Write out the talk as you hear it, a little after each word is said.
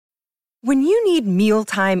When you need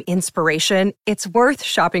mealtime inspiration, it's worth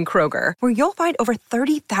shopping Kroger, where you'll find over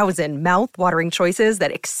 30,000 mouth-watering choices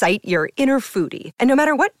that excite your inner foodie. And no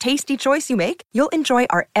matter what tasty choice you make, you'll enjoy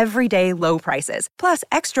our everyday low prices, plus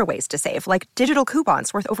extra ways to save, like digital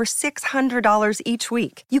coupons worth over $600 each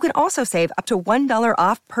week. You can also save up to $1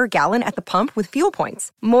 off per gallon at the pump with fuel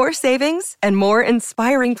points. More savings and more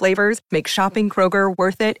inspiring flavors make shopping Kroger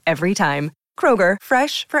worth it every time. Kroger,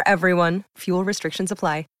 fresh for everyone. Fuel restrictions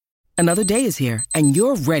apply. Another day is here, and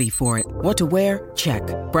you're ready for it. What to wear? Check.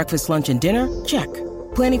 Breakfast, lunch, and dinner? Check.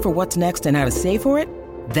 Planning for what's next and how to save for it?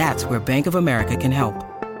 That's where Bank of America can help.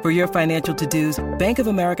 For your financial to-dos, Bank of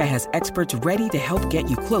America has experts ready to help get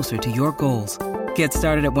you closer to your goals. Get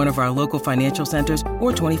started at one of our local financial centers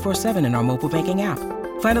or 24/7 in our mobile banking app.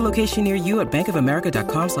 Find a location near you at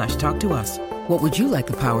bankofamerica.com/talktous. What would you like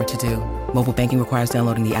the power to do? Mobile banking requires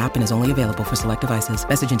downloading the app and is only available for select devices.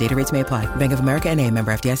 Message and data rates may apply. Bank of America N.A.,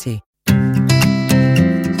 member FDIC.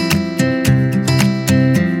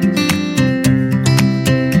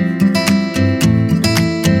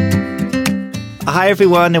 Hi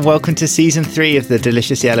everyone, and welcome to season 3 of the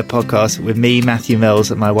Delicious Yellow podcast with me, Matthew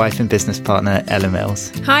Mills, and my wife and business partner, Ella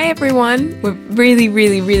Mills. Hi everyone, we're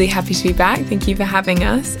really happy to be back. Thank you for having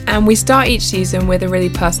us. And we start each season with a really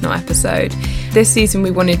personal episode. This season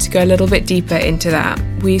we wanted to go a little bit deeper into that.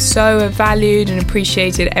 We so have valued and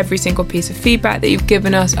appreciated every single piece of feedback that you've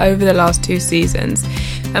given us over the last 2 seasons.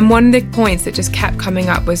 And one of the points that just kept coming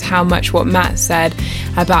up was how much what Matt said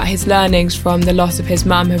about his learnings from the loss of his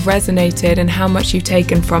mum have resonated and how much you've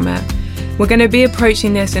taken from it. We're going to be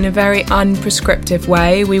approaching this in a very unprescriptive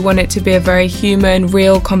way. We want it to be a very human,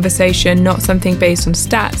 real conversation, not something based on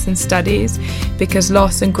stats and studies, because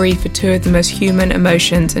loss and grief are 2 of the most human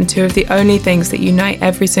emotions and 2 of the only things that unite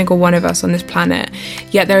every single one of us on this planet.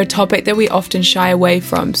 Yet they're a topic that we often shy away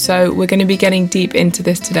from. So we're going to be getting deep into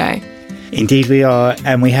this today. Indeed we are,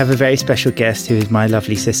 and we have a very special guest who is my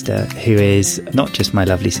lovely sister, who is not just my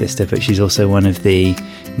lovely sister, but she's also one of the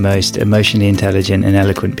most emotionally intelligent and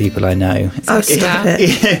eloquent people I know. Oh, stop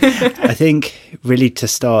it. I think really to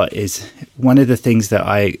start is one of the things that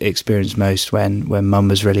I experienced most when Mum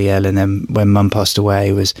was really ill and then when Mum passed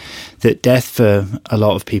away was that death for a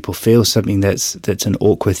lot of people feels something that's an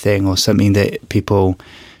awkward thing or something that people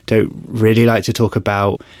don't really like to talk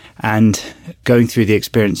about. And going through the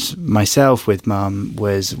experience myself with Mum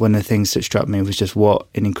was one of the things that struck me was just what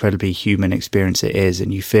an incredibly human experience it is.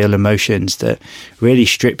 And you feel emotions that really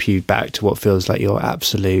strip you back to what feels like your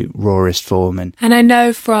absolute rawest form. And I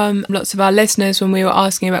know from lots of our listeners when we were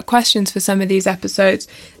asking about questions for some of these episodes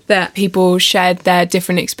that people shared their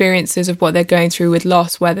different experiences of what they're going through with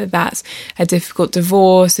loss, whether that's a difficult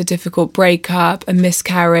divorce, a difficult breakup, a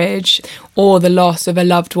miscarriage, or the loss of a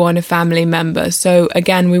loved one, a family member. So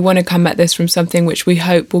again, we want to come at this from something which we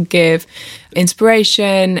hope will give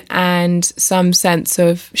inspiration and some sense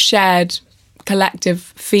of shared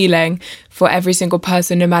collective feeling for every single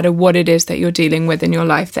person, no matter what it is that you're dealing with in your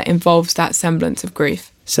life that involves that semblance of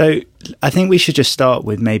grief. So I think we should just start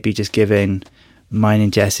with maybe just giving mine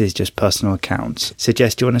and Jess's just personal accounts. So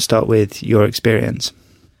Jess, do you want to start with your experience?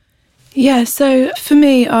 Yeah, so for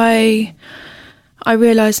me, I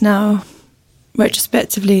realise now,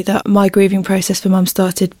 retrospectively, that my grieving process for Mum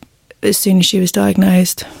started as soon as she was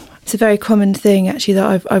diagnosed. It's a very common thing, actually,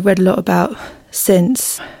 that I've read a lot about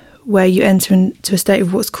since, where you enter into a state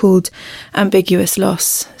of what's called ambiguous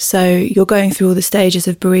loss. So you're going through all the stages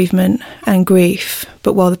of bereavement and grief,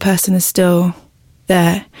 but while the person is still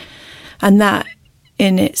there. And that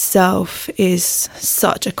in itself is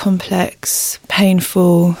such a complex,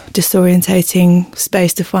 painful, disorientating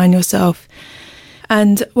space to find yourself.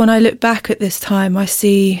 And when I look back at this time, I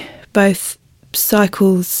see both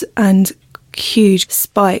cycles and huge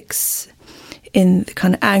spikes in the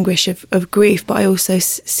kind of anguish of grief, but I also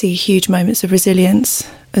see huge moments of resilience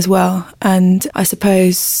as well. And I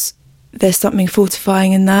suppose there's something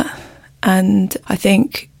fortifying in that. And I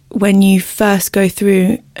think when you first go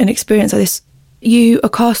through an experience like this, you are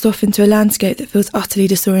cast off into a landscape that feels utterly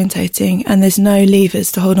disorientating and there's no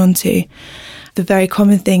levers to hold on to. The very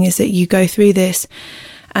common thing is that you go through this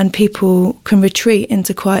and people can retreat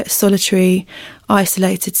into quite a solitary,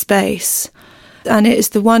 isolated space. And it is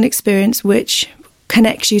the one experience which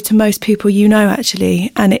connects you to most people you know, actually,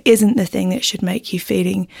 and it isn't the thing that should leave you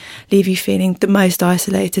feeling the most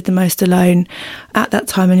isolated, the most alone at that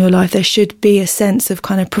time in your life. There should be a sense of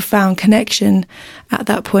kind of profound connection at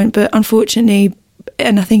that point, but unfortunately,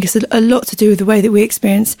 and I think it's a lot to do with the way that we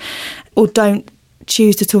experience or don't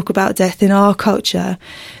choose to talk about death in our culture,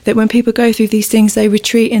 that when people go through these things, they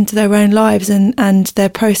retreat into their own lives and their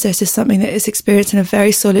process is something that is experienced in a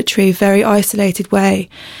very solitary, very isolated way.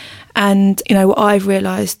 And, you know, what I've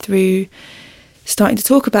realised through starting to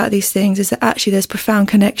talk about these things is that actually there's profound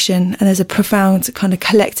connection and there's a profound kind of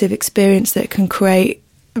collective experience that can create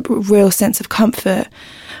a real sense of comfort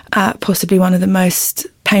at possibly one of the most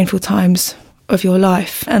painful times of your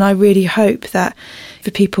life. And I really hope that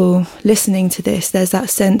for people listening to this, there's that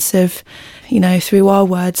sense of, you know, through our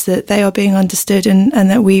words, that they are being understood and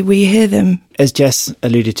that we hear them. As Jess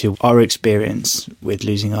alluded to, our experience with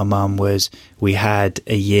losing our mum was we had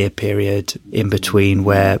a year period in between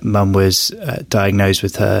where mum was diagnosed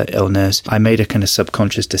with her illness. I made a kind of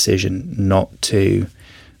subconscious decision not to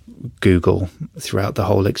Google throughout the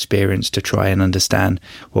whole experience to try and understand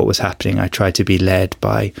what was happening. I tried to be led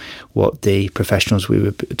by what the professionals we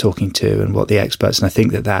were talking to and what the experts, and I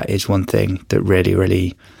think that is one thing that really,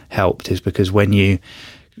 really helped, is because when you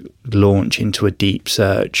launch into a deep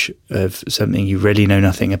search of something you really know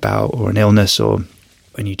nothing about, or an illness, or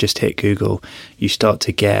when you just hit Google, you start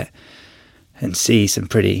to get and see some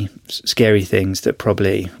pretty scary things that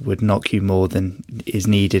probably would knock you more than is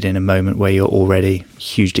needed in a moment where you're already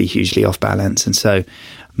hugely, hugely off balance. And so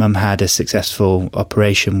Mum had a successful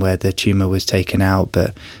operation where the tumour was taken out,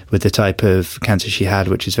 but with the type of cancer she had,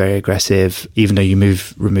 which is very aggressive, even though you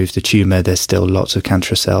remove the tumour, there's still lots of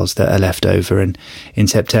cancerous cells that are left over. And in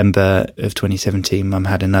September of 2017, Mum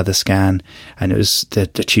had another scan, and it was the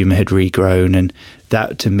tumour had regrown. And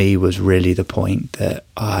that to me was really the point that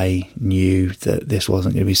I knew that this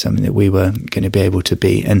wasn't going to be something that we were going to be able to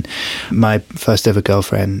beat. And my first ever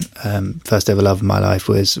girlfriend, first ever love of my life,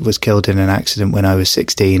 was killed in an accident when I was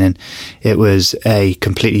 16. And it was a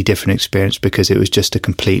completely different experience because it was just a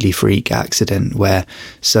completely freak accident where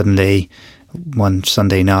suddenly one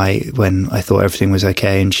Sunday night, when I thought everything was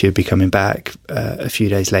okay and she would be coming back, a few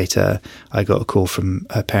days later, I got a call from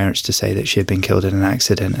her parents to say that she had been killed in an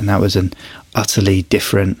accident. And that was an utterly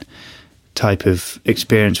different type of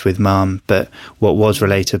experience with Mum. But what was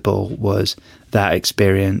relatable was that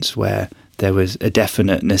experience where there was a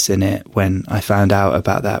definiteness in it when I found out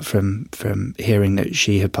about that from hearing that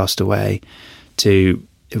she had passed away, to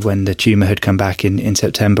when the tumour had come back in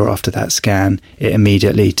September after that scan. It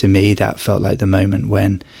immediately, to me, that felt like the moment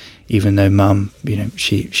when, even though Mum, you know,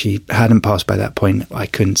 she hadn't passed by that point, I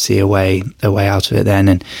couldn't see a way out of it then.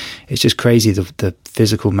 And it's just crazy the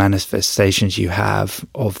physical manifestations you have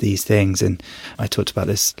of these things. And I talked about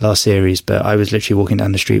this last series, but I was literally walking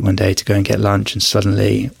down the street one day to go and get lunch, and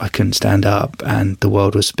suddenly I couldn't stand up and the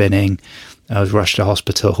world was spinning. I was rushed to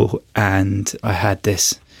hospital, and I had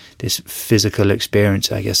this physical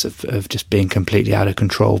experience, I guess, of just being completely out of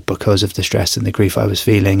control because of the stress and the grief I was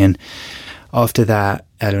feeling. And after that,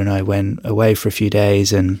 Ella and I went away for a few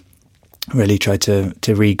days and really tried to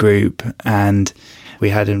regroup. And we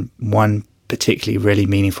had one particularly really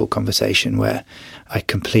meaningful conversation where I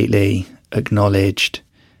completely acknowledged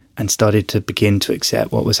and started to begin to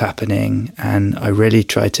accept what was happening. And I really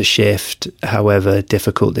tried to shift, however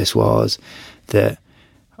difficult this was, that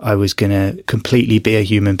I was going to completely be a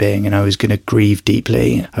human being and I was going to grieve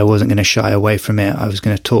deeply. I wasn't going to shy away from it. I was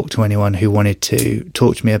going to talk to anyone who wanted to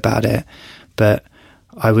talk to me about it. But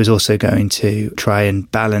I was also going to try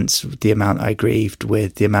and balance the amount I grieved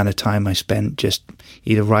with the amount of time I spent just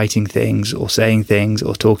either writing things or saying things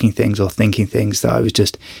or talking things or thinking things that I was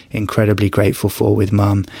just incredibly grateful for with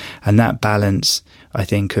Mum. And that balance, I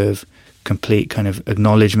think, of complete kind of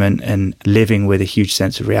acknowledgement and living with a huge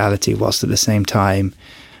sense of reality, whilst at the same time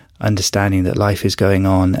understanding that life is going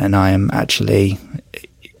on and I am actually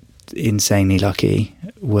insanely lucky,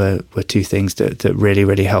 were two things that really,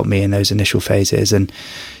 really helped me in those initial phases. And,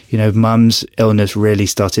 you know, Mum's illness really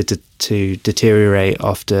started to deteriorate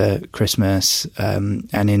after Christmas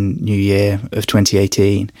and in New Year of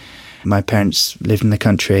 2018. My parents lived in the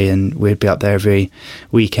country and we'd be up there every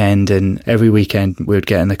weekend, and every weekend we would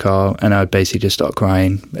get in the car and I would basically just start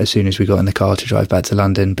crying as soon as we got in the car to drive back to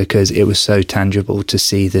London, because it was so tangible to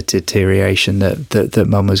see the deterioration that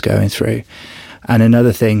Mum was going through. And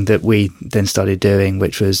another thing that we then started doing,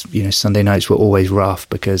 which was, you know, Sunday nights were always rough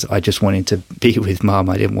because I just wanted to be with Mum.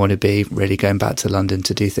 I didn't want to be really going back to London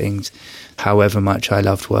to do things. However much I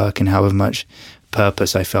loved work and however much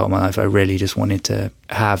purpose I felt in my life, I really just wanted to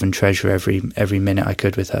have and treasure every minute I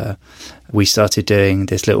could with her. We started doing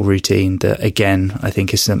this little routine that, again, I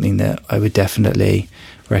think is something that I would definitely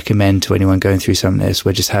recommend to anyone going through something like this.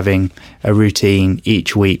 We're just having a routine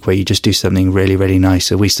each week where you just do something really, really nice.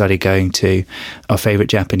 So we started going to our favourite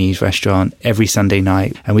Japanese restaurant every Sunday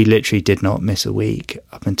night, and we literally did not miss a week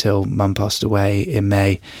up until Mum passed away in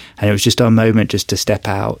May. And it was just our moment just to step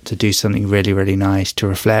out, to do something really, really nice, to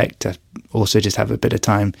reflect, to also just have a bit of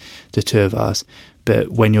time, the two of us. But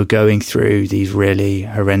when you're going through these really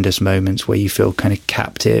horrendous moments where you feel kind of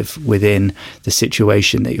captive within the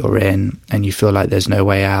situation that you're in and you feel like there's no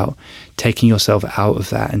way out, taking yourself out of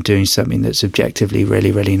that and doing something that's objectively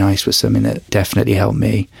really, really nice was something that definitely helped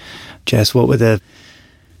me. Jess, what were the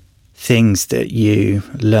things that you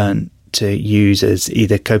learned to use as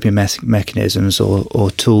either coping mechanisms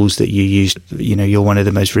or tools that you used? You know, you're one of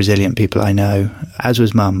the most resilient people I know, as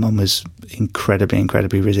was Mum. Mum was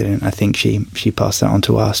incredibly resilient. I think she passed that on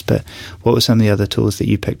to us. But what were some of the other tools that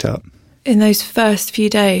you picked up? In those first few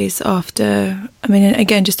days after, I mean,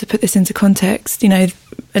 again, just to put this into context, you know,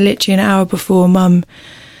 literally an hour before Mum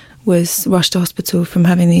was rushed to hospital from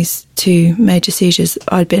having these 2 major seizures,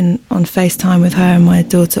 I'd been on FaceTime with her and my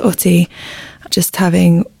daughter Otti, just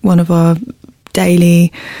having one of our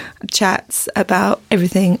daily chats about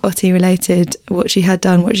everything Otti related, what she had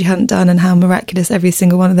done, what she hadn't done, and how miraculous every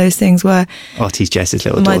single one of those things were. Otti's Jess's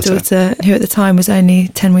little daughter. My daughter, who at the time was only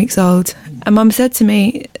 10 weeks old. And Mum said to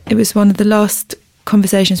me, it was one of the last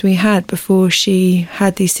conversations we had before she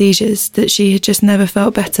had these seizures, that she had just never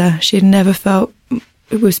felt better. She had never felt...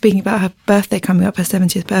 We were speaking about her birthday coming up, her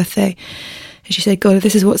 70th birthday. And she said, God, if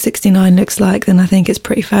this is what 69 looks like, then I think it's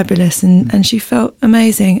pretty fabulous. And she felt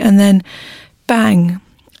amazing. And then, bang,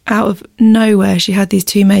 out of nowhere, she had these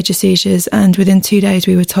 2 major seizures. And within 2 days,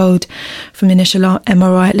 we were told from the initial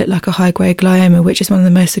MRI, it looked like a high-grade glioma, which is one of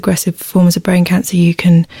the most aggressive forms of brain cancer you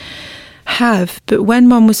can have. But when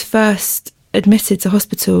Mum was first admitted to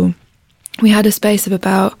hospital, we had a space of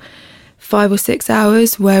about 5 or 6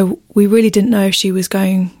 hours where we really didn't know if she was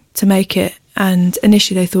going to make it. And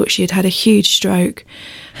initially they thought she had had a huge stroke.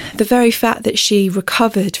 The very fact that she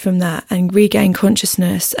recovered from that and regained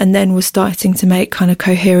consciousness and then was starting to make kind of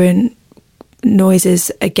coherent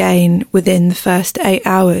noises again within the first 8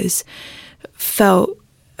 hours felt,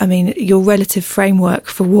 I mean, your relative framework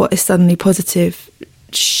for what is suddenly positive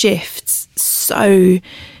shifts so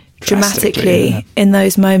dramatically in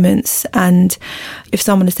those moments. And if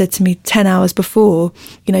someone had said to me 10 hours before,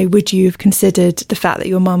 you know, would you have considered the fact that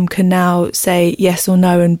your mum can now say yes or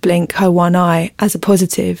no and blink her one eye as a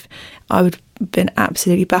positive, I would have been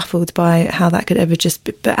absolutely baffled by how that could ever just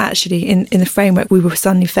be. But actually in the framework we were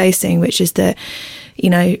suddenly facing, which is that,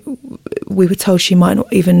 you know, we were told she might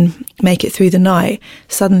not even make it through the night,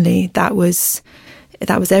 suddenly that was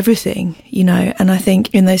everything, you know. And I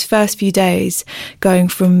think in those first few days, going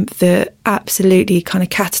from the absolutely kind of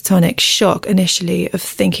catatonic shock initially of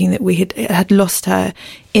thinking that we had lost her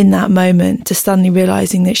in that moment to suddenly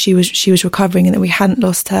realising that she was recovering and that we hadn't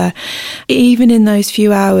lost her, even in those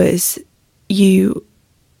few hours, you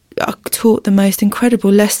are taught the most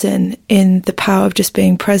incredible lesson in the power of just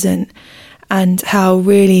being present and how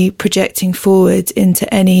really projecting forward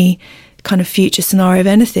into any kind of future scenario of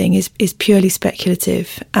anything is purely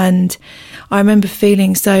speculative. And I remember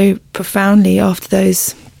feeling so profoundly after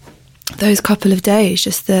those couple of days,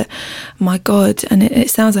 just that, my God, and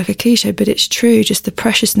it sounds like a cliche, but it's true, just the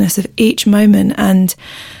preciousness of each moment. And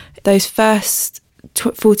those first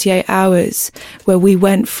 48 hours where we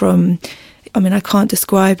went from, I mean, I can't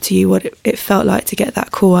describe to you what it felt like to get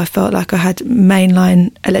that call. I felt like I had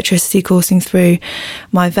mainline electricity coursing through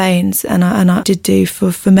my veins, and I did do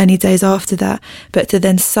for many days after that. But to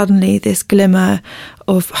then suddenly this glimmer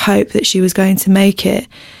of hope that she was going to make it,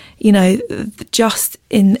 you know, just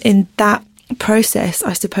in that process,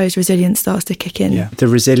 I suppose resilience starts to kick in. Yeah, the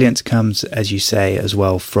resilience comes, as you say, as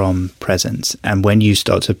well from presence. And when you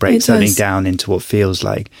start to break something down into what feels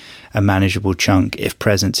like a manageable chunk, if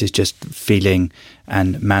presence is just feeling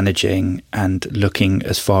and managing and looking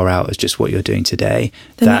as far out as just what you're doing today,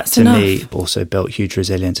 then that to enough. Me also built huge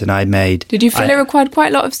resilience. And Did you feel it required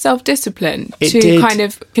quite a lot of self-discipline to kind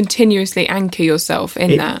of continuously anchor yourself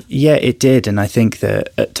in that? Yeah, it did. And I think that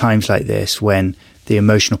at times like this, when the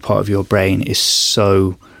emotional part of your brain is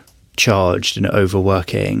so charged and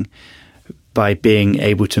overworking, by being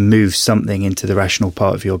able to move something into the rational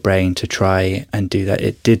part of your brain to try and do that,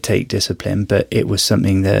 it did take discipline, but it was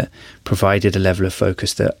something that provided a level of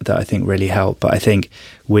focus that I think really helped. But I think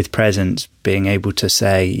with presence, being able to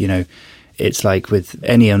say, you know, it's like with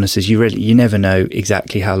any illnesses, you never know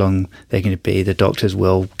exactly how long they're going to be. The doctors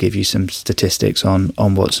will give you some statistics on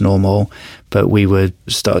what's normal, but we would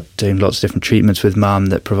start doing lots of different treatments with Mum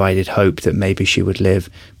that provided hope that maybe she would live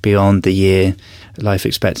beyond the year life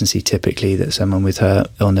expectancy typically that someone with her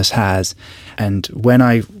illness has. And when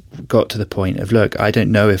I got to the point of, look, I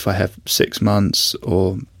don't know if I have 6 months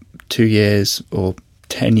or 2 years or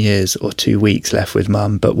 10 years or 2 weeks left with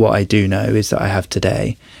Mum, but what I do know is that I have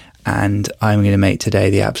today. and I'm going to make today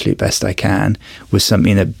the absolute best I can, was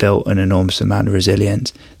something that built an enormous amount of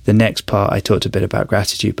resilience. The next part, I talked a bit about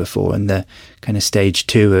gratitude before, and the kind of stage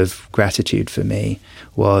 2 of gratitude for me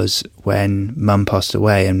was when Mum passed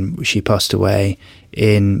away, and she passed away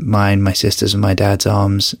in mine, my sister's and my dad's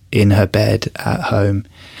arms, in her bed at home.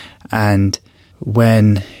 And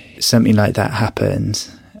when something like that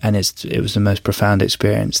happens, and it was the most profound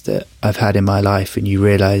experience that I've had in my life, and you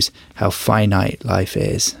realise how finite life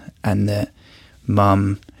is, and that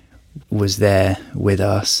Mum was there with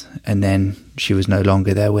us, and then she was no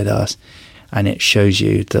longer there with us, and it shows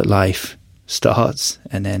you that life starts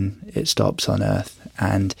and then it stops on earth,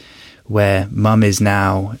 and where Mum is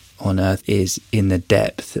now on earth is in the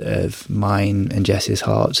depth of mine and Jess's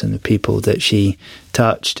hearts and the people that she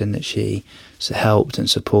touched and that she helped and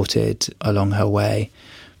supported along her way.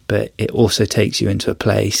 But it also takes you into a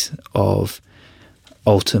place of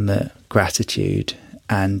ultimate gratitude,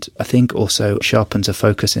 and I think also sharpens a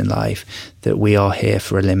focus in life that we are here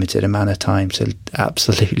for a limited amount of time, so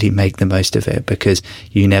absolutely make the most of it, because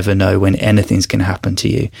you never know when anything's going to happen to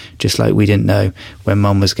you. Just like we didn't know when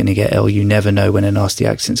Mum was going to get ill, you never know when a nasty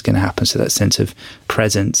accident's going to happen. So that sense of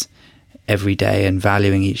presence every day and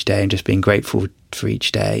valuing each day and just being grateful for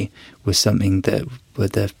each day was something that were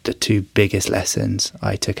the 2 biggest lessons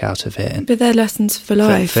I took out of it. But they're lessons for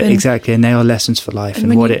life. Exactly, and they are lessons for life.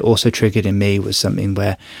 And what it also triggered in me was something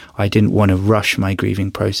where I didn't want to rush my grieving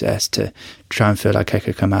process to try and feel like I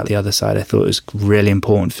could come out the other side. I thought it was really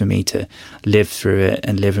important for me to live through it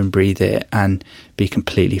and live and breathe it and be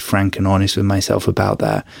completely frank and honest with myself about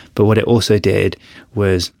that. But what it also did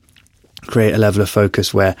was create a level of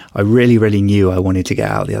focus where I really, really knew I wanted to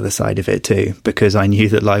get out the other side of it too, because I knew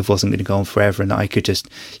that life wasn't going to go on forever and that I could just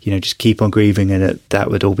keep on grieving and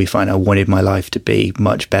that would all be fine. I wanted my life to be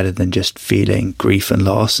much better than just feeling grief and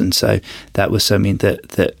loss. And so that was something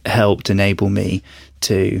that helped enable me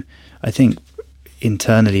to, I think,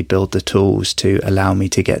 internally build the tools to allow me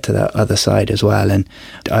to get to that other side as well. And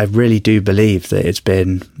I really do believe that it's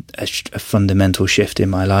been a fundamental shift in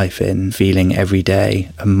my life in feeling every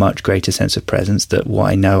day a much greater sense of presence, that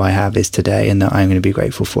what I know I have is today and that I'm going to be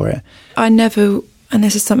grateful for it. And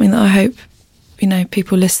this is something that I hope,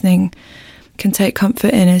 people listening can take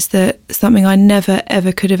comfort in, is that something I never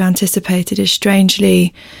ever could have anticipated is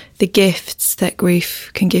strangely the gifts that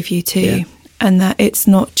grief can give you too. Yeah. And that it's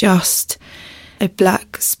not just a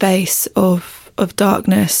black space of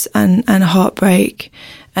darkness and heartbreak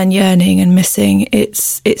and yearning and missing.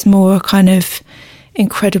 It's more a kind of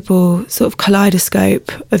incredible sort of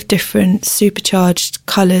kaleidoscope of different supercharged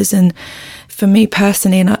colours. And for me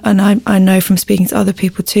personally, and I know from speaking to other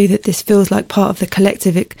people too, that this feels like part of the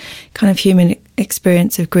collective kind of human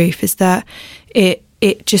experience of grief, is that it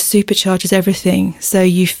just supercharges everything. So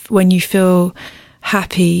when you feel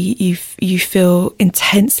happy, you feel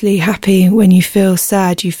intensely happy. When you feel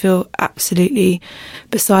sad, you feel absolutely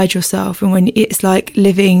beside yourself. And when it's like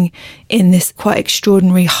living in this quite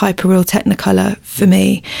extraordinary hyperreal technicolor for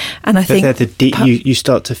me. And I think you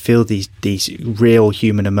start to feel these real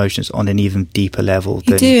human emotions on an even deeper level.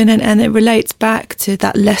 You do, and it relates back to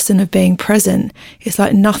that lesson of being present. It's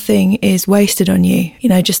like nothing is wasted on you.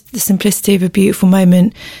 Just the simplicity of a beautiful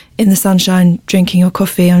moment in the sunshine, drinking your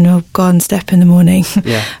coffee on your garden step in the morning,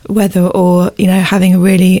 yeah. Whether or having a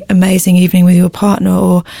really amazing evening with your partner,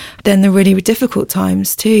 or then the really difficult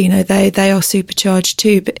times too. They are supercharged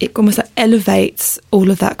too, but it almost like elevates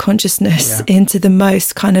all of that consciousness into the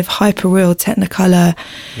most kind of hyperreal technicolor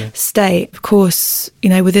state. Of course,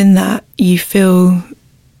 within that you feel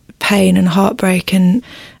pain and heartbreak and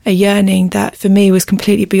a yearning that for me was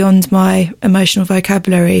completely beyond my emotional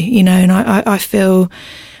vocabulary. And I feel.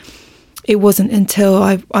 It wasn't until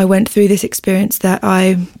I went through this experience that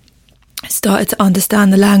I started to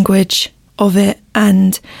understand the language of it.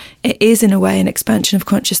 And it is, in a way, an expansion of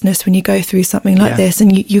consciousness when you go through something like this.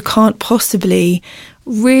 And you can't possibly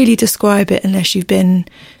really describe it unless you've been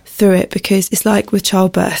through it, because it's like with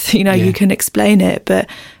childbirth. You can explain it, but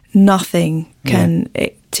nothing can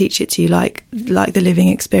teach it to you like the living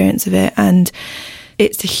experience of it. And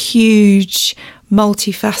it's a huge,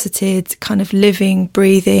 multifaceted, kind of living,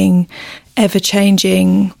 breathing,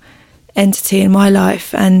 ever-changing entity in my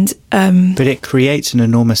life. And but it creates an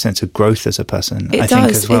enormous sense of growth as a person, I think,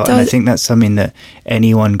 as well. And I think that's something that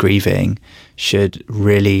anyone grieving should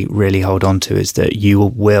really, really hold on to, is that you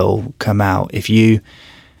will come out. If you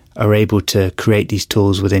are able to create these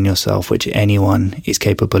tools within yourself, which anyone is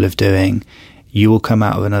capable of doing, you will come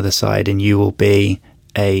out of another side and you will be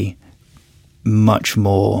a much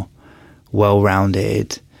more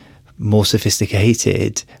well-rounded, more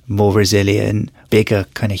sophisticated, more resilient, bigger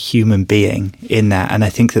kind of human being in that. And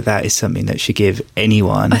I think that is something that should give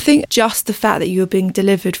anyone. I think just the fact that you're being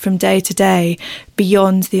delivered from day to day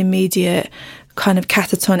beyond the immediate kind of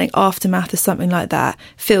catatonic aftermath of something like that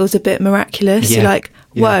feels a bit miraculous. You're like,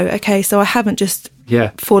 whoa, okay, so I haven't just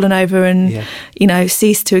fallen over and,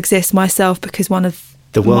 ceased to exist myself because one of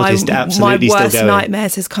the world is absolutely my worst still going.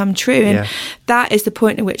 nightmares has come true. And that is the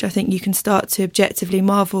point at which I think you can start to objectively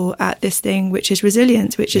marvel at this thing, which is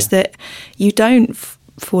resilience, which is that you don't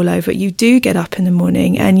fall over, you do get up in the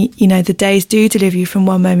morning, and the days do deliver you from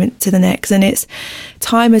one moment to the next. And it's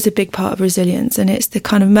time is a big part of resilience, and it's the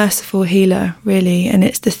kind of merciful healer, really. And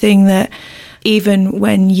it's the thing that even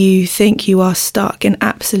when you think you are stuck in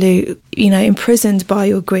absolute, imprisoned by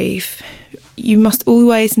your grief, you must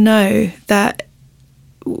always know that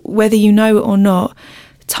whether you know it or not,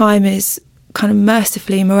 time is kind of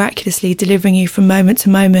mercifully, miraculously delivering you from moment to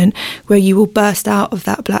moment where you will burst out of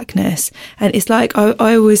that blackness. And it's like,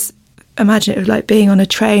 I always imagine it like being on a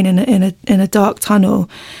train in a dark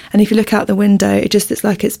tunnel, and if you look out the window, it just looks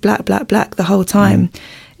like it's black, black, black the whole time.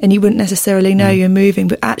 And you wouldn't necessarily know you're moving,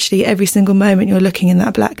 but actually every single moment you're looking in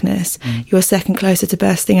that blackness, you're a second closer to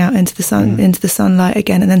bursting out into the sun, into the sunlight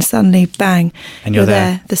again, and then suddenly, bang, and you're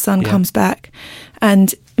there. The sun comes back.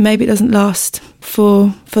 And maybe it doesn't last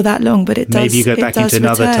for that long, but it does. Maybe you go back into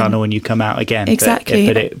another return. tunnel and you come out again.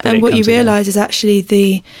 Exactly. But and what you realise is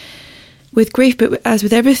actually with grief, but as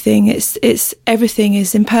with everything, it's everything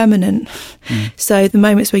is impermanent. So the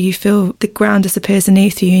moments where you feel the ground disappears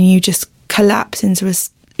beneath you and you just collapse into a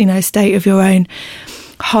state of your own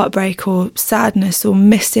heartbreak or sadness or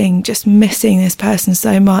missing this person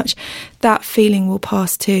so much, that feeling will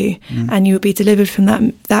pass too, and you will be delivered from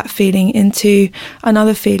that feeling into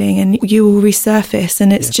another feeling, and you will resurface.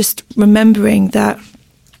 And it's just remembering that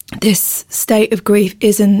this state of grief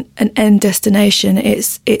isn't an end destination.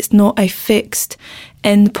 It's not a fixed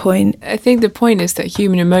end point. I think the point is that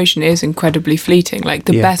human emotion is incredibly fleeting. Like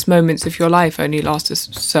the best moments of your life only last a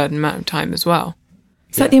certain amount of time as well.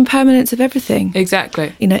 It's like the impermanence of everything.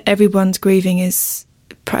 Exactly. Everyone's grieving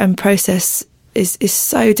and process is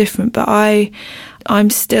so different, but I'm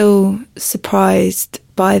still surprised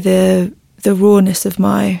by the rawness of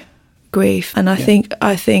my grief, and I think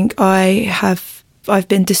I've been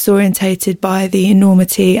disorientated by the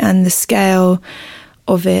enormity and the scale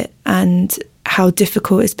of it, and how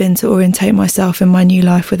difficult it's been to orientate myself in my new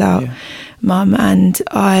life without Mum. And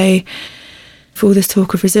for all this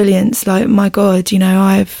talk of resilience, like, my God,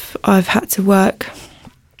 I've had to work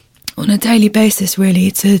on a daily basis really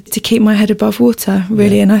to keep my head above water,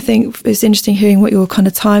 really. And I think it's interesting hearing what your kind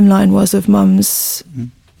of timeline was of Mum's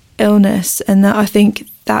illness, and that I think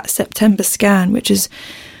that September scan,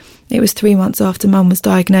 it was 3 months after Mum was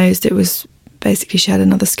diagnosed, it was basically she had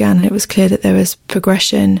another scan and it was clear that there was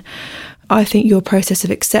progression. I think your process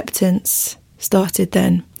of acceptance started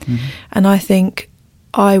then. And I think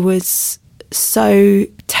I was so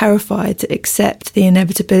terrified to accept the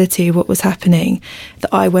inevitability of what was happening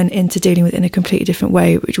that I went into dealing with it in a completely different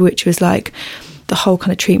way, which was like the whole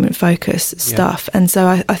kind of treatment focus stuff. And so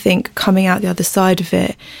I think coming out the other side of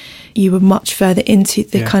it, you were much further into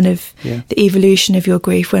the kind of the evolution of your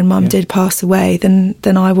grief when Mum did pass away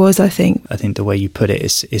than I was, I think. I think the way you put it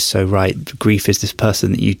is so right. Grief is this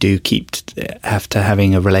person that you do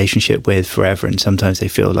having a relationship with forever, and sometimes they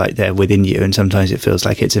feel like they're within you, and sometimes it feels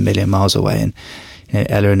like it's a million miles away. And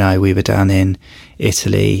Ella and I, we were down in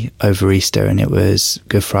Italy over Easter, and it was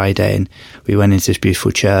Good Friday, and we went into this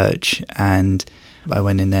beautiful church, and I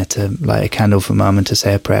went in there to light a candle for Mum and to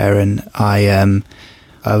say a prayer, and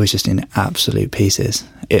I was just in absolute pieces.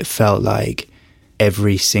 It felt like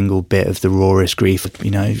every single bit of the rawest grief.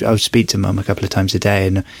 I would speak to Mum a couple of times a day,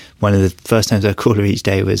 and one of the first times I'd call her each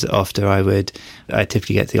day was after I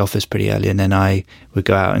typically get to the office pretty early, and then I would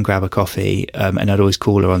go out and grab a coffee, and I'd always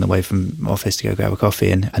call her on the way from office to go grab a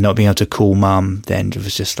coffee, and not being able to call Mum then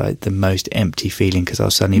was just like the most empty feeling, because I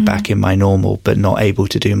was suddenly back in my normal, but not able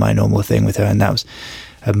to do my normal thing with her, and that was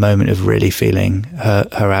a moment of really feeling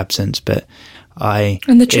her absence. But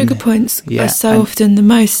and the trigger points are so often the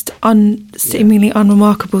most seemingly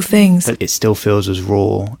unremarkable things. But it still feels as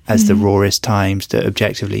raw as the rawest times that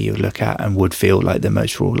objectively you would look at and would feel like the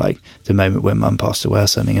most raw, like the moment when Mum passed away or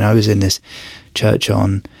something. And I was in this church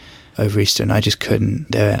over Easter, and I just couldn't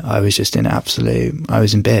do it. I was just I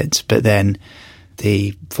was in bits. But then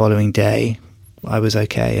the following day, I was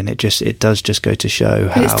okay, and it does just go to show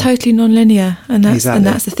how... But it's totally non-linear, and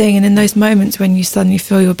that's the thing. And in those moments when you suddenly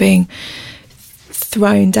feel you're being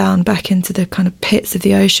thrown down back into the kind of pits of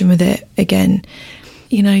the ocean with it again,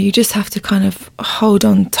 you just have to kind of hold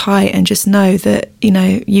on tight and just know that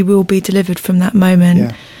you will be delivered from that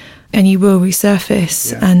moment. and you will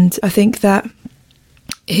resurface. And I think that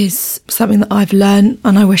is something that I've learned,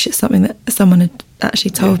 and I wish it's something that someone had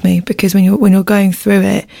actually told me, because when you're going through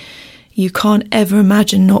it, you can't ever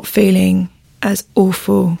imagine not feeling as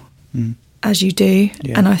awful as you do.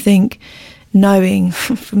 And I think knowing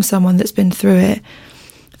from someone that's been through it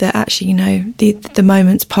that actually, you know, the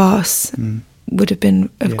moments pass would have been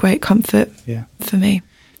of great comfort for me.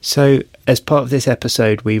 So as part of this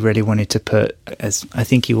episode, we really wanted to put, as I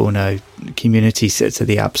think you all know, community sits at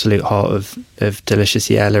the absolute heart of Delicious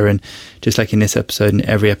Yella. And just like in this episode and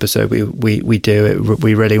every episode we do it,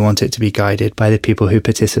 we really want it to be guided by the people who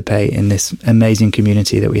participate in this amazing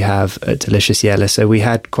community that we have at Delicious Yella. So we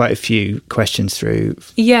had quite a few questions through.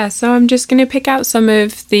 Yeah, so I'm just going to pick out some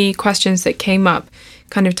of the questions that came up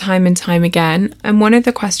kind of time and time again. And one of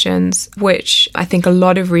the questions which I think a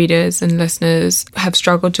lot of readers and listeners have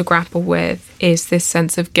struggled to grapple with is this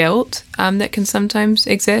sense of guilt that can sometimes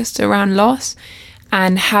exist around loss,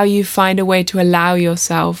 and how you find a way to allow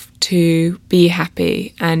yourself to be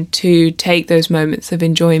happy and to take those moments of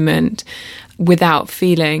enjoyment without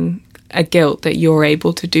feeling a guilt that you're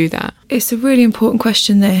able to do that. It's a really important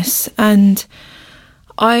question, this, and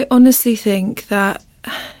I honestly think that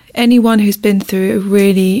anyone who's been through a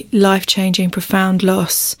really life-changing, profound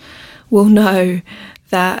loss will know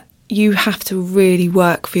that you have to really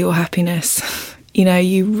work for your happiness. You know,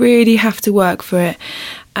 you really have to work for it.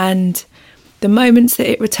 And the moments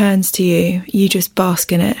that it returns to you, you just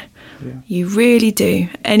bask in it. Yeah. You really do.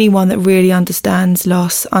 Anyone that really understands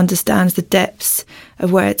loss, understands the depths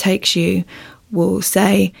of where it takes you, will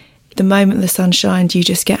say the moment the sun shines, you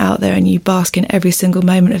just get out there and you bask in every single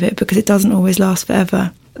moment of it, because it doesn't always last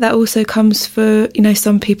forever. That also comes for, you know,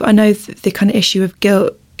 some people. I know the kind of issue of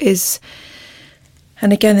guilt is,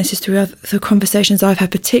 and again, this is through the conversations I've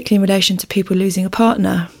had, particularly in relation to people losing a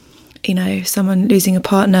partner. You know, someone losing a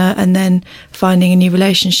partner and then finding a new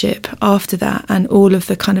relationship after that, and all of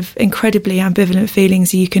the kind of incredibly ambivalent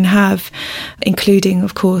feelings you can have, including,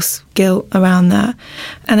 of course, guilt around that.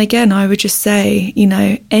 And again, I would just say, you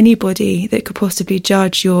know, anybody that could possibly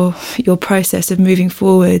judge your process of moving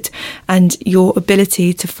forward and your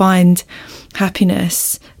ability to find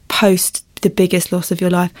happiness post the biggest loss of your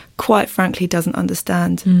life, quite frankly, doesn't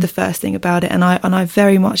understand the first thing about it. And I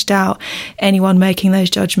very much doubt anyone making those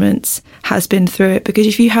judgments has been through it, because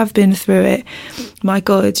if you have been through it, my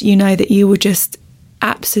God, you know that you will just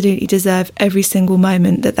absolutely deserve every single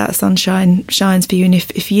moment that sunshine shines for you. And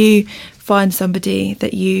if you find somebody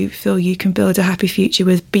that you feel you can build a happy future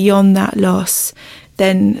with beyond that loss,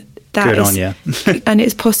 then that good is, on you. and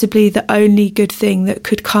it's possibly the only good thing that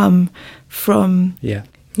could come from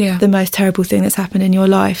the most terrible thing that's happened in your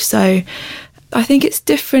life. So I think it's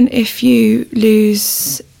different if you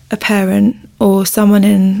lose a parent or someone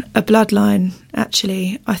in a bloodline,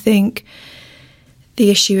 actually. I think the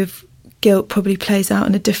issue of guilt probably plays out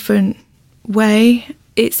in a different way.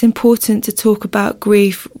 It's important to talk about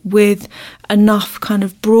grief with enough kind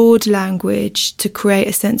of broad language to create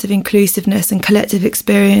a sense of inclusiveness and collective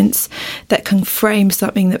experience that can frame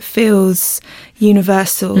something that feels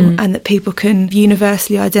universal and that people can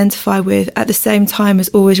universally identify with, at the same time as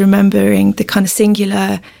always remembering the kind of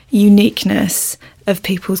singular uniqueness of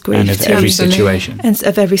people's grief and of every situation. And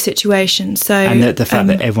of every situation. So, and the fact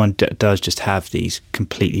that everyone does just have these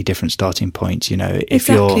completely different starting points. You know, if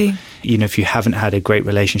if you haven't had a great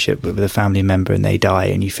relationship with a family member and they die,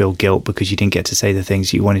 and you feel guilt because you didn't get to say the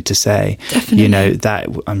things you wanted to say, definitely. You know, that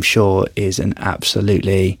I'm sure is an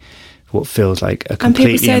absolutely what feels like a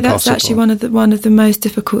completely and people say impossible. That's actually one of the most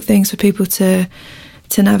difficult things for people to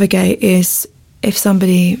navigate, is if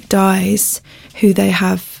somebody dies who they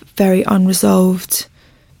have very unresolved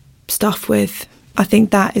stuff with. I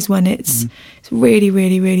think that is when it's really,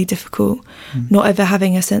 really, really difficult, not ever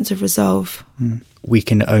having a sense of resolve. We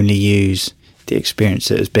can only use the experience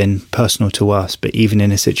that has been personal to us, but even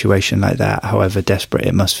in a situation like that, however desperate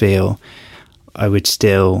it must feel, I would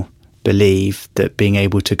still believe that being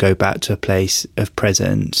able to go back to a place of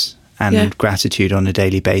presence and gratitude on a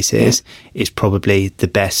daily basis is probably the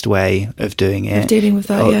best way of doing it. Of dealing with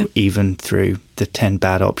that, even through the 10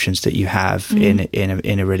 bad options that you have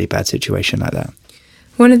in a really bad situation like that.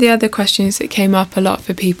 One of the other questions that came up a lot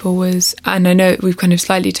for people was, and I know we've kind of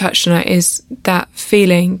slightly touched on it, is that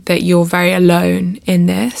feeling that you're very alone in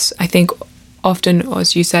this. I think often,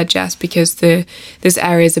 as you said, Jess, because this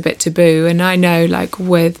area is a bit taboo. And I know, like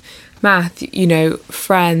with Math, you know,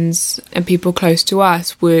 friends and people close to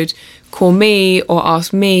us would call me or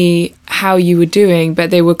ask me, how you were doing,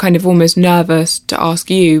 but they were kind of almost nervous to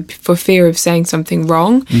ask you for fear of saying something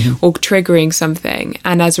wrong or triggering something.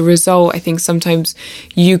 And as a result, I think sometimes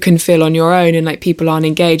you can feel on your own and like people aren't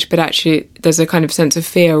engaged, but actually there's a kind of sense of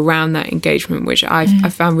fear around that engagement, which I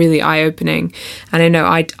found really eye-opening. And I know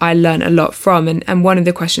I learned a lot from. And one of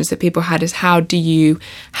the questions that people had is, how do you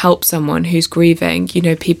help someone who's grieving? You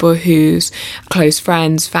know, people whose close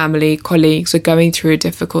friends, family, colleagues are going through a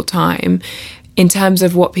difficult time. In terms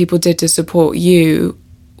of what people did to support you,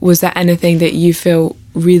 was there anything that you feel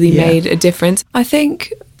really made a difference? I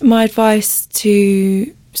think my advice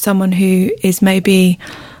to someone who is maybe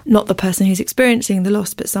not the person who's experiencing the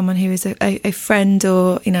loss, but someone who is a friend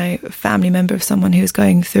or, you know, a family member of someone who is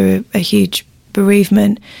going through a huge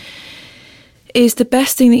bereavement, is the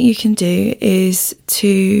best thing that you can do is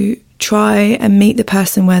to try and meet the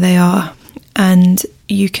person where they are. And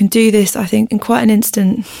you can do this, I think, in quite an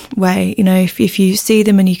instant way. You know, if you see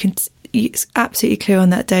them and it's absolutely clear on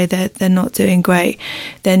that day that they're not doing great,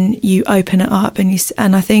 then you open it up.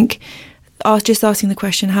 And I think just asking the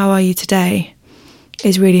question, how are you today,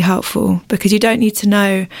 is really helpful, because you don't need to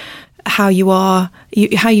know how you are,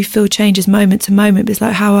 how you feel changes moment to moment, but it's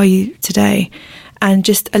like, how are you today? And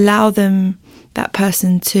just allow that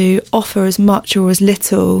person to offer as much or as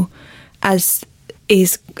little as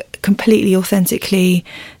is completely authentically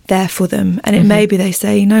there for them. And it may be they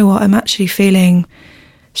say, you know what, I'm actually feeling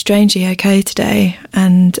strangely okay today,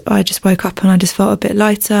 and I just woke up and I just felt a bit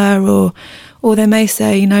lighter, or they may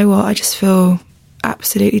say, you know what, I just feel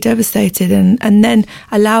absolutely devastated, and then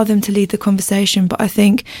allow them to lead the conversation. But I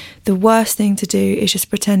think the worst thing to do is just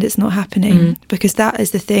pretend it's not happening, because that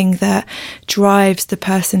is the thing that drives the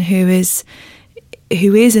person who is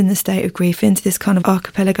in the state of grief into this kind of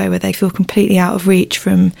archipelago where they feel completely out of reach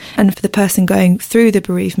from. And for the person going through the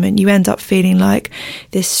bereavement, you end up feeling like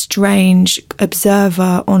this strange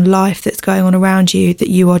observer on life that's going on around you that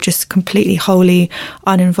you are just completely wholly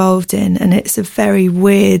uninvolved in. And it's a very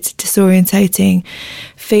weird, disorientating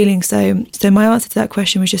feeling. So my answer to that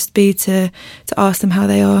question would just be to ask them how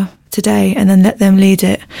they are today, and then let them lead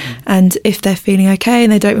it. And if they're feeling okay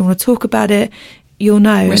and they don't really want to talk about it, you'll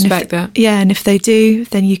know. Respect that. Yeah, and if they do,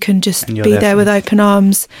 then you can just be there with open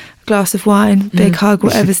arms, a glass of wine, big hug,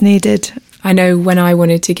 whatever's needed. I know when I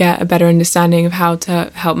wanted to get a better understanding of how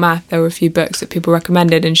to help Math, there were a few books that people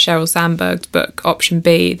recommended, and Sheryl Sandberg's book, Option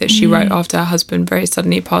B, that she wrote after her husband very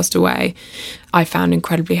suddenly passed away, I found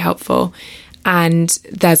incredibly helpful. And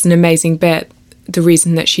there's an amazing bit. The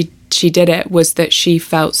reason that she did it was that she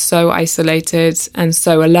felt so isolated and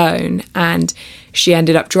so alone, and she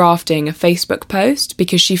ended up drafting a Facebook post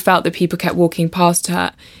because she felt that people kept walking past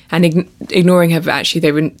her and ignoring her, but actually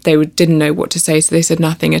they didn't know what to say, so they said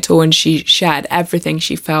nothing at all. And she shared everything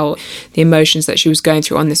she felt, the emotions that she was going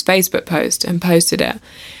through, on this Facebook post and posted it.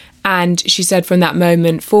 And she said from that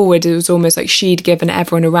moment forward, it was almost like she'd given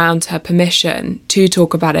everyone around her permission to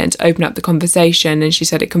talk about it and to open up the conversation. And she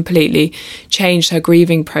said it completely changed her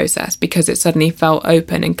grieving process because it suddenly felt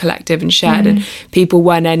open and collective and shared, and people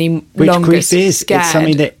weren't any longer grief is. Scared. It's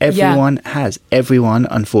something that everyone has. Everyone,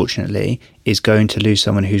 unfortunately, is going to lose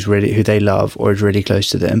someone who they love or is really close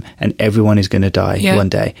to them, and everyone is going to die one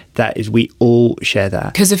day. That is, we all share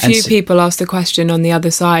that. Because a few people asked the question on the other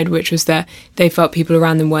side, which was that they felt people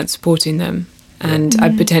around them weren't supporting them. And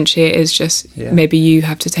potentially it is just maybe you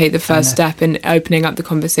have to take the first step in opening up the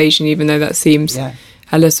conversation, even though that seems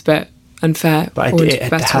a little bit unfair. But it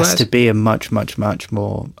has to be a much, much, much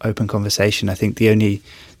more open conversation. I think the only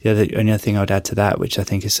other thing I would add to that, which I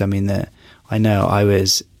think is something that I know I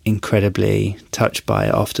was incredibly touched by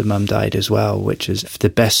after Mum died as well, which is the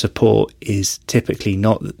best support is typically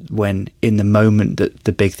not when in the moment that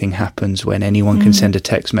the big thing happens, when anyone can send a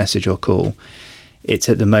text message or call. It's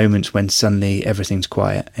at the moments when suddenly everything's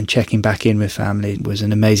quiet, and checking back in with family was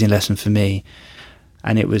an amazing lesson for me.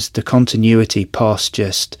 And it was the continuity past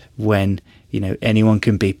just when, you know, anyone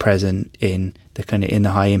can be present in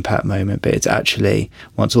the high impact moment, but it's actually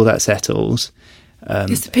once all that settles,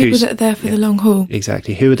 it's the people that are there for the long haul.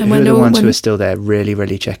 Exactly. Who are the ones who are still there, really,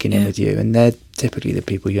 really checking in with you? And they're typically the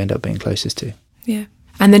people you end up being closest to. Yeah.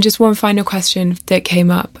 And then just one final question that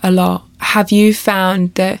came up a lot. Have you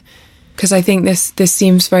found that, because I think this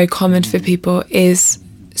seems very common for people, is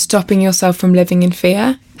stopping yourself from living in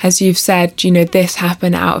fear? As you've said, you know, this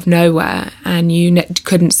happened out of nowhere and you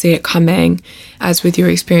couldn't see it coming, as with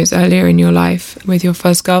your experience earlier in your life with your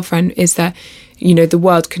first girlfriend, is that, you know, the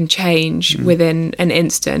world can change within an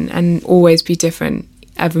instant and always be different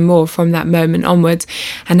evermore from that moment onwards.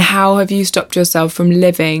 And how have you stopped yourself from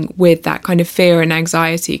living with that kind of fear and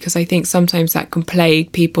anxiety? Because I think sometimes that can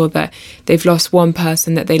plague people, that they've lost one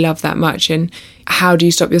person that they love that much. And how do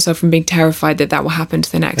you stop yourself from being terrified that that will happen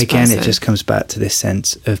to the next person? Again, it just comes back to this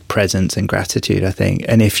sense of presence and gratitude, I think.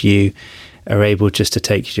 And if you are able just to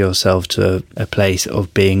take yourself to a place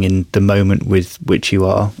of being in the moment with which you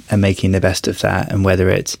are and making the best of that, and whether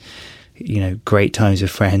it's, you know, great times with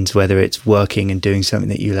friends, whether it's working and doing something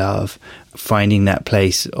that you love, finding that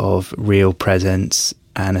place of real presence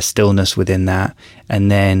and a stillness within that, and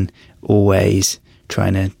then always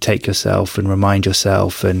trying to take yourself and remind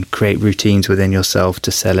yourself and create routines within yourself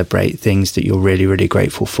to celebrate things that you're really, really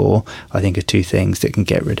grateful for, I think are two things that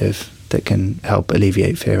can help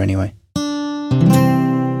alleviate fear anyway.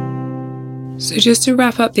 So just to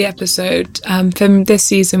wrap up the episode, from this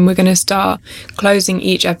season, we're going to start closing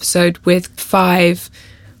each episode with 5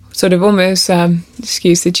 sort of almost,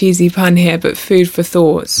 excuse the cheesy pun here, but food for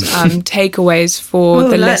thoughts, takeaways for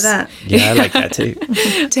the listeners. Yeah, I like that too.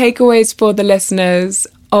 Takeaways for the listeners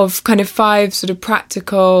of kind of 5 sort of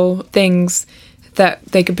practical things that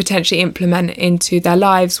they could potentially implement into their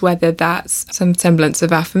lives, whether that's some semblance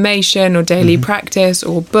of affirmation or daily practice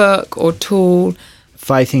or book or tool.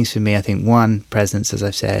 5 things for me, I think. 1, presence, as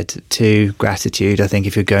I've said. 2, gratitude. I think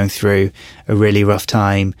if you're going through a really rough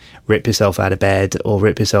time, rip yourself out of bed or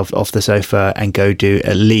rip yourself off the sofa and go do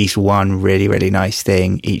at least one really, really nice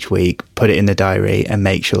thing each week. Put it in the diary and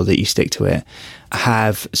make sure that you stick to it.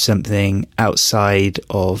 Have something outside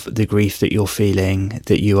of the grief that you're feeling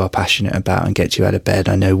that you are passionate about and gets you out of bed.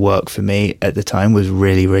 I know work for me at the time was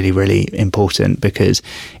really, really, really important because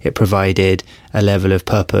it provided a level of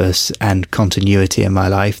purpose and continuity in my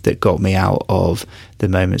life that got me out of the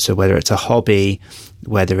moment. So whether it's a hobby,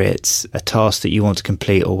 whether it's a task that you want to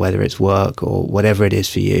complete, or whether it's work or whatever it is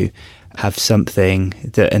for you, have something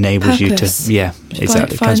that enables purpose. You to, yeah,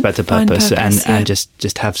 exactly. It comes back to purpose, and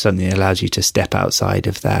just have something that allows you to step outside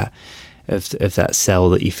of that, of that cell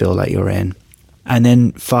that you feel like you're in. And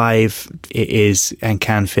then 5, it is and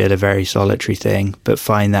can feel a very solitary thing, but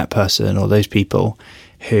find that person or those people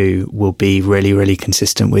who will be really, really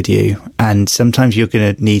consistent with you. And sometimes you're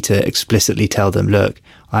going to need to explicitly tell them, look,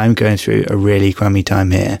 I'm going through a really crummy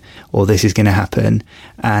time here, or this is going to happen,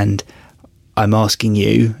 and I'm asking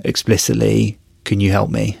you explicitly, can you help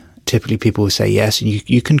me? Typically people will say yes, and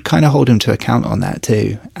you can kind of hold them to account on that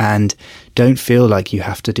too. And don't feel like you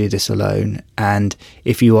have to do this alone. And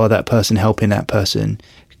if you are that person helping that person,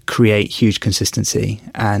 create huge consistency,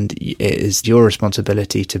 and it is your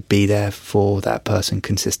responsibility to be there for that person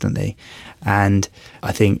consistently. And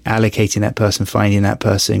I think allocating that person, finding that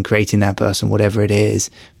person, creating that person, whatever it is,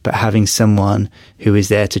 but having someone who is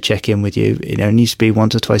there to check in with you, it only needs to be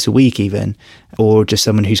once or twice a week even, or just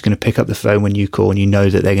someone who's going to pick up the phone when you call and you know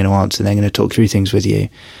that they're going to answer and they're going to talk through things with you,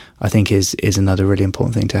 I think is another really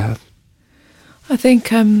important thing to have. I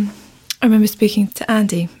think I remember speaking to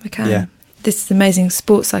Andy McCann. Yeah. This is an amazing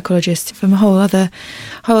sports psychologist from a whole other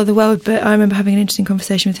world, but I remember having an interesting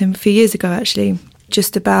conversation with him a few years ago, actually,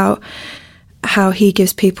 just about how he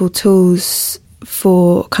gives people tools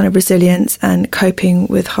for kind of resilience and coping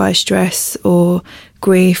with high stress or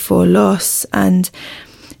grief or loss. And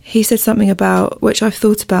he said something about, which I've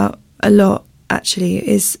thought about a lot actually,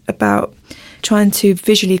 is about trying to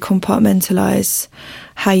visually compartmentalise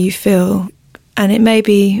how you feel. And it may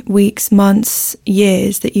be weeks, months,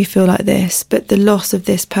 years that you feel like this, but the loss of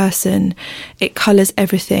this person, it colours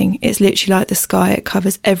everything. It's literally like the sky. It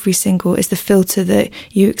covers it's the filter that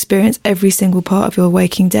you experience every single part of your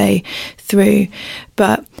waking day through.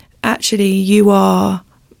 But actually you are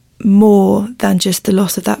more than just the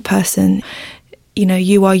loss of that person. You know,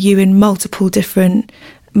 you are you in multiple different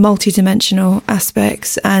multi-dimensional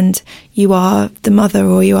aspects, and you are the mother,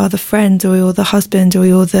 or you are the friend, or you're the husband, or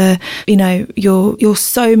you're the, you know, you're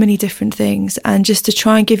so many different things. And just to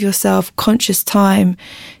try and give yourself conscious time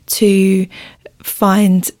to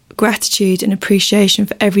find gratitude and appreciation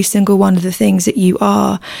for every single one of the things that you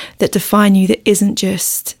are, that define you, that isn't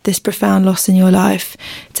just this profound loss in your life,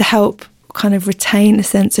 to help kind of retain a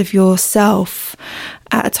sense of yourself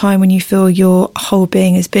at a time when you feel your whole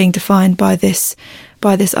being is being defined by this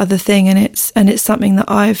other thing. And it's something that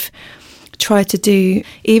I've tried to do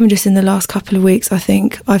even just in the last couple of weeks. I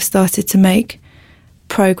think I've started to make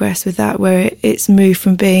progress with that, where it's moved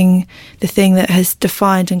from being the thing that has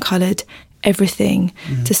defined and coloured everything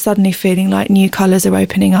to suddenly feeling like new colours are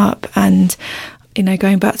opening up. And, you know,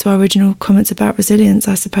 going back to our original comments about resilience,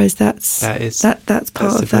 I suppose that's part of that.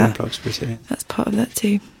 That's part of that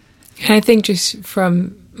too. And I think just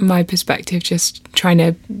from my perspective, just trying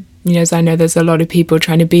to, as I know there's a lot of people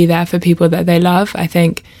trying to be there for people that they love. I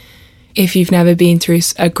think if you've never been through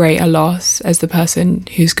a greater loss as the person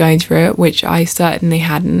who's going through it, which I certainly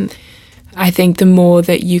hadn't, I think the more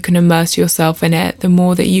that you can immerse yourself in it, the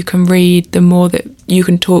more that you can read, the more that you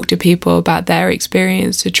can talk to people about their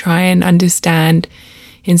experience to try and understand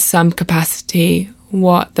in some capacity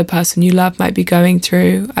what the person you love might be going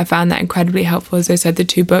through. I found that incredibly helpful. As I said, the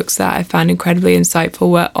 2 books that I found incredibly insightful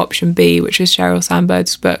were Option B, which is Sheryl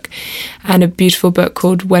Sandberg's book, and a beautiful book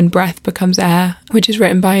called When Breath Becomes Air, which is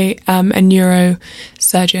written by a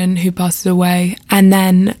neurosurgeon who passes away. And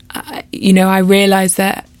then, I realized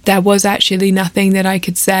that there was actually nothing that I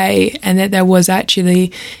could say, and that there was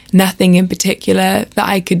actually nothing in particular that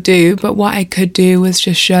I could do. But what I could do was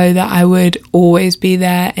just show that I would always be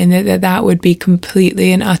there, and that would be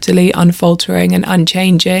completely and utterly unfaltering and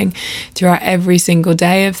unchanging throughout every single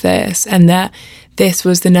day of this, and that this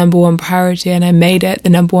was the number one priority, and I made it the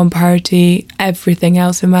number one priority. Everything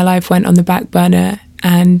else in my life went on the back burner,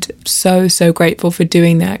 and so grateful for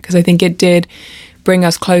doing that, because I think it did bring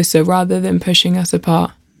us closer rather than pushing us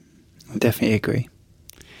apart. I definitely agree.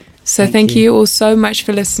 So thank you all so much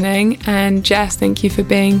for listening. And Jess, thank you for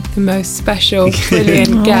being the most special,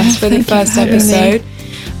 brilliant guest for the first episode.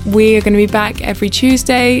 We are going to be back every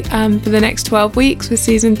Tuesday for the next 12 weeks with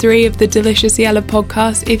season 3 of the Delicious Yella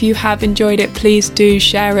podcast. If you have enjoyed it, please do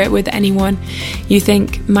share it with anyone you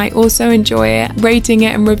think might also enjoy it. Rating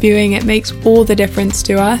it and reviewing it makes all the difference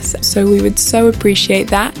to us, so we would so appreciate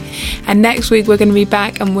that. And next week we're going to be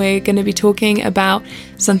back, and we're going to be talking about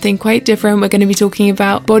something quite different. We're going to be talking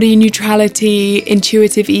about body neutrality,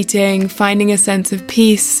 intuitive eating, finding a sense of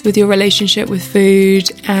peace with your relationship with food,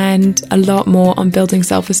 and a lot more on building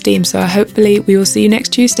self-esteem. So hopefully we will see you next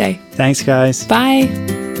Tuesday. Thanks, guys. Bye.